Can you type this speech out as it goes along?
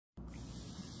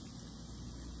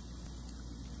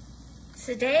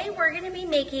Today we're gonna be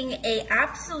making a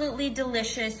absolutely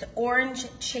delicious orange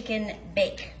chicken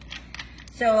bake.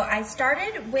 So I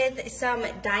started with some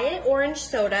diet orange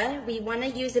soda. We wanna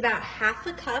use about half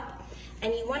a cup,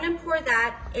 and you wanna pour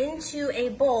that into a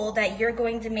bowl that you're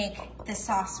going to make the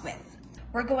sauce with.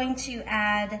 We're going to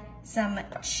add some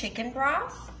chicken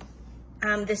broth.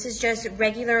 This is just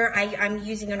regular, I'm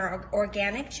using an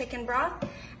organic chicken broth,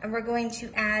 and we're going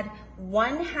to add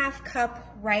 1/2 cup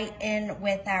right in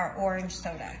with our orange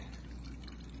soda.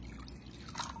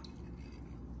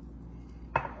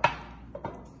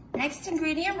 Next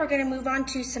ingredient, we're gonna move on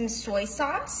to some soy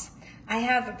sauce. I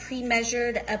have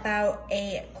pre-measured about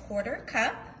 1/4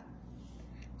 cup.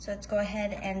 So let's go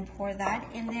ahead and pour that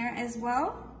in there as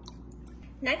well.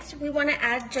 Next, we wanna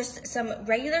add just some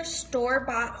regular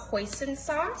store-bought hoisin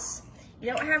sauce.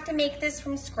 You don't have to make this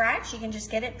from scratch, you can just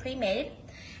get it pre-made.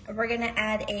 And we're gonna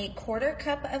add 1/4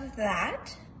 cup of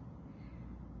that.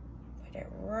 Put it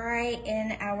right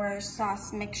in our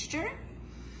sauce mixture.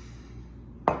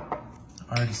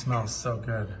 Already smells so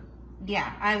good.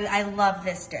 Yeah, I love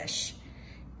this dish.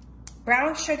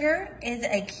 Brown sugar is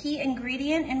a key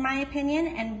ingredient in my opinion,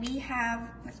 and we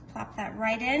have, let's plop that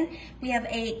right in. We have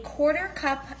 1/4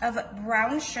 cup of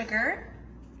brown sugar.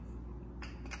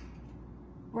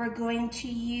 We're going to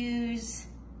use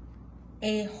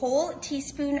a whole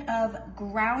teaspoon of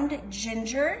ground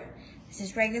ginger. This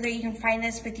is regular, you can find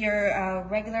this with your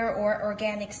regular or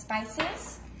organic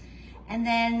spices. And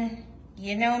then,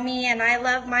 you know me, and I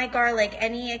love my garlic,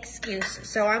 any excuse.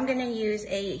 So I'm gonna use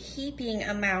a heaping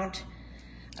amount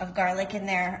of garlic in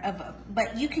there,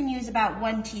 but you can use about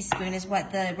 1 teaspoon is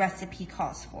what the recipe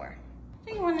calls for.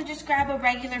 So you wanna just grab a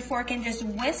regular fork and just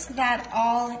whisk that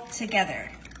all together.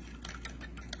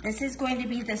 This is going to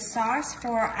be the sauce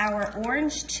for our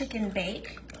orange chicken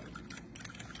bake.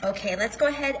 Okay, let's go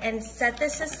ahead and set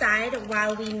this aside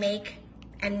while we make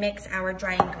and mix our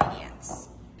dry ingredients.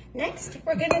 Next,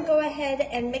 we're gonna go ahead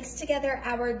and mix together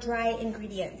our dry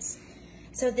ingredients.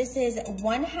 So this is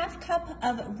 1/2 cup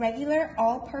of regular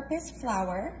all-purpose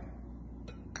flour.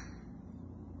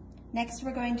 Next,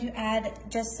 we're going to add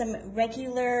just some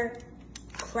regular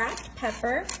cracked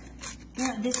pepper. You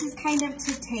know, this is kind of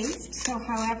to taste, so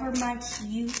however much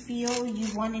you feel you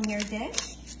want in your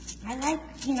dish. I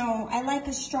like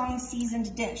a strong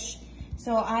seasoned dish.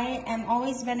 So I am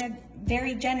always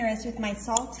very generous with my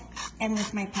salt and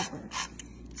with my pepper.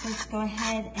 So let's go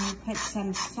ahead and put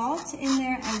some salt in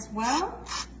there as well.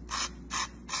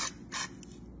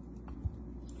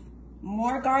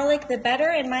 More garlic, the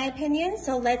better in my opinion.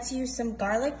 So let's use some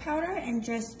garlic powder and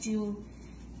just do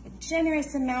a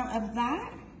generous amount of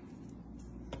that.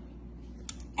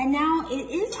 And now it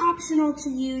is optional to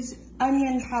use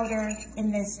onion powder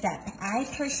in this step. I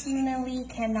personally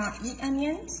cannot eat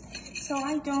onions, so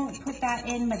I don't put that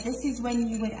in, but this is when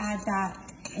you would add that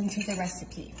into the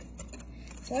recipe.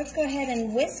 So let's go ahead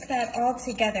and whisk that all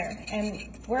together. And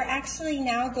we're actually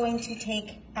now going to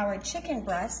take our chicken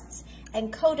breasts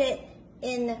and coat it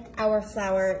in our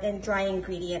flour and dry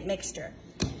ingredient mixture.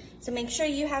 So make sure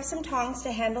you have some tongs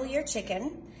to handle your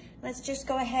chicken. Let's just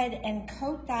go ahead and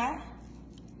coat that.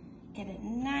 Get it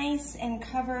nice and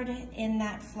covered in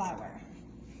that flour.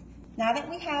 Now that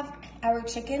we have our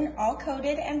chicken all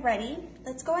coated and ready,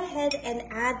 let's go ahead and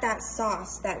add that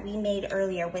sauce that we made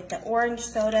earlier with the orange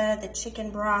soda, the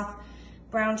chicken broth,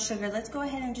 brown sugar. Let's go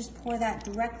ahead and just pour that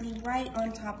directly right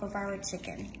on top of our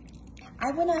chicken.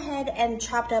 I went ahead and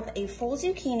chopped up a full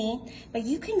zucchini, but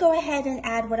you can go ahead and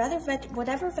add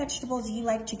whatever vegetables you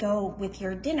like to go with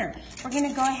your dinner. We're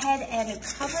gonna go ahead and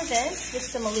cover this with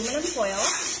some aluminum foil,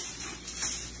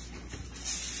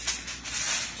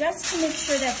 just to make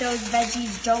sure that those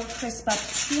veggies don't crisp up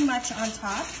too much on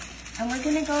top. And we're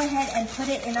gonna go ahead and put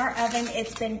it in our oven.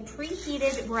 It's been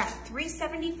preheated, we're at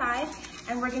 375,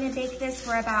 and we're gonna bake this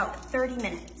for about 30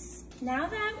 minutes. Now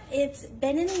that it's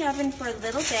been in the oven for a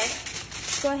little bit,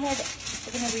 go ahead,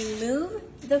 we're gonna remove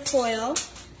the foil,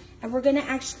 and we're gonna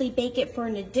actually bake it for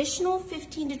an additional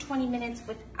 15 to 20 minutes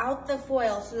without the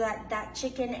foil so that that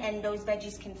chicken and those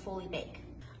veggies can fully bake.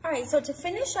 All right, so to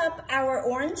finish up our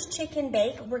orange chicken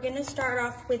bake, we're gonna start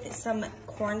off with some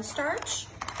cornstarch.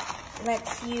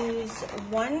 Let's use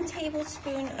 1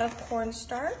 tablespoon of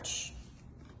cornstarch.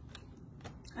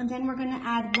 And then we're gonna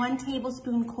add 1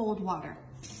 tablespoon cold water.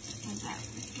 Add that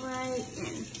right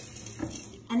in.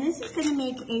 And this is gonna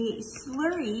make a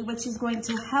slurry, which is going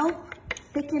to help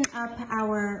thicken up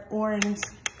our orange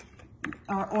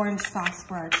sauce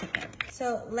for our chicken.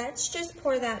 So let's just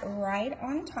pour that right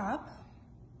on top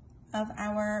of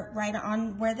right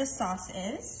on where the sauce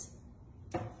is.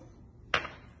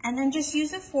 And then just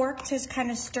use a fork to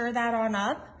kind of stir that on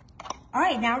up. All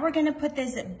right, now we're gonna put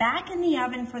this back in the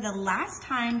oven for the last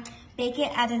time. Bake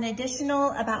it at an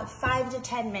additional about 5 to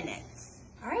 10 minutes.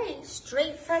 All right,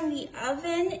 straight from the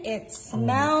oven. It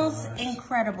smells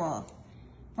incredible.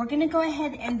 We're gonna go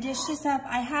ahead and dish this up.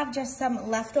 I have just some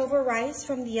leftover rice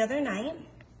from the other night.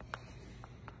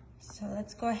 So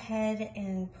let's go ahead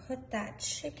and put that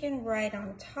chicken right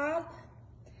on top.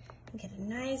 Get a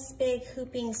nice big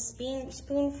hooping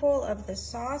spoonful of the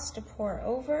sauce to pour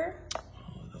over.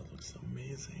 Oh, that looks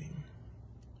amazing.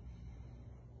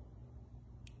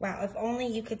 Wow, if only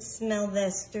you could smell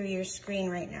this through your screen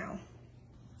right now.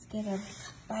 Let's get a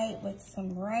bite with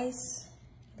some rice,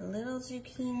 a little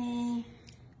zucchini.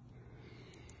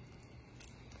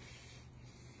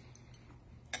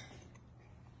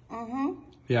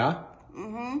 Yeah?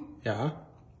 Mm-hmm. Yeah?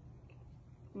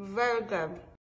 Very good.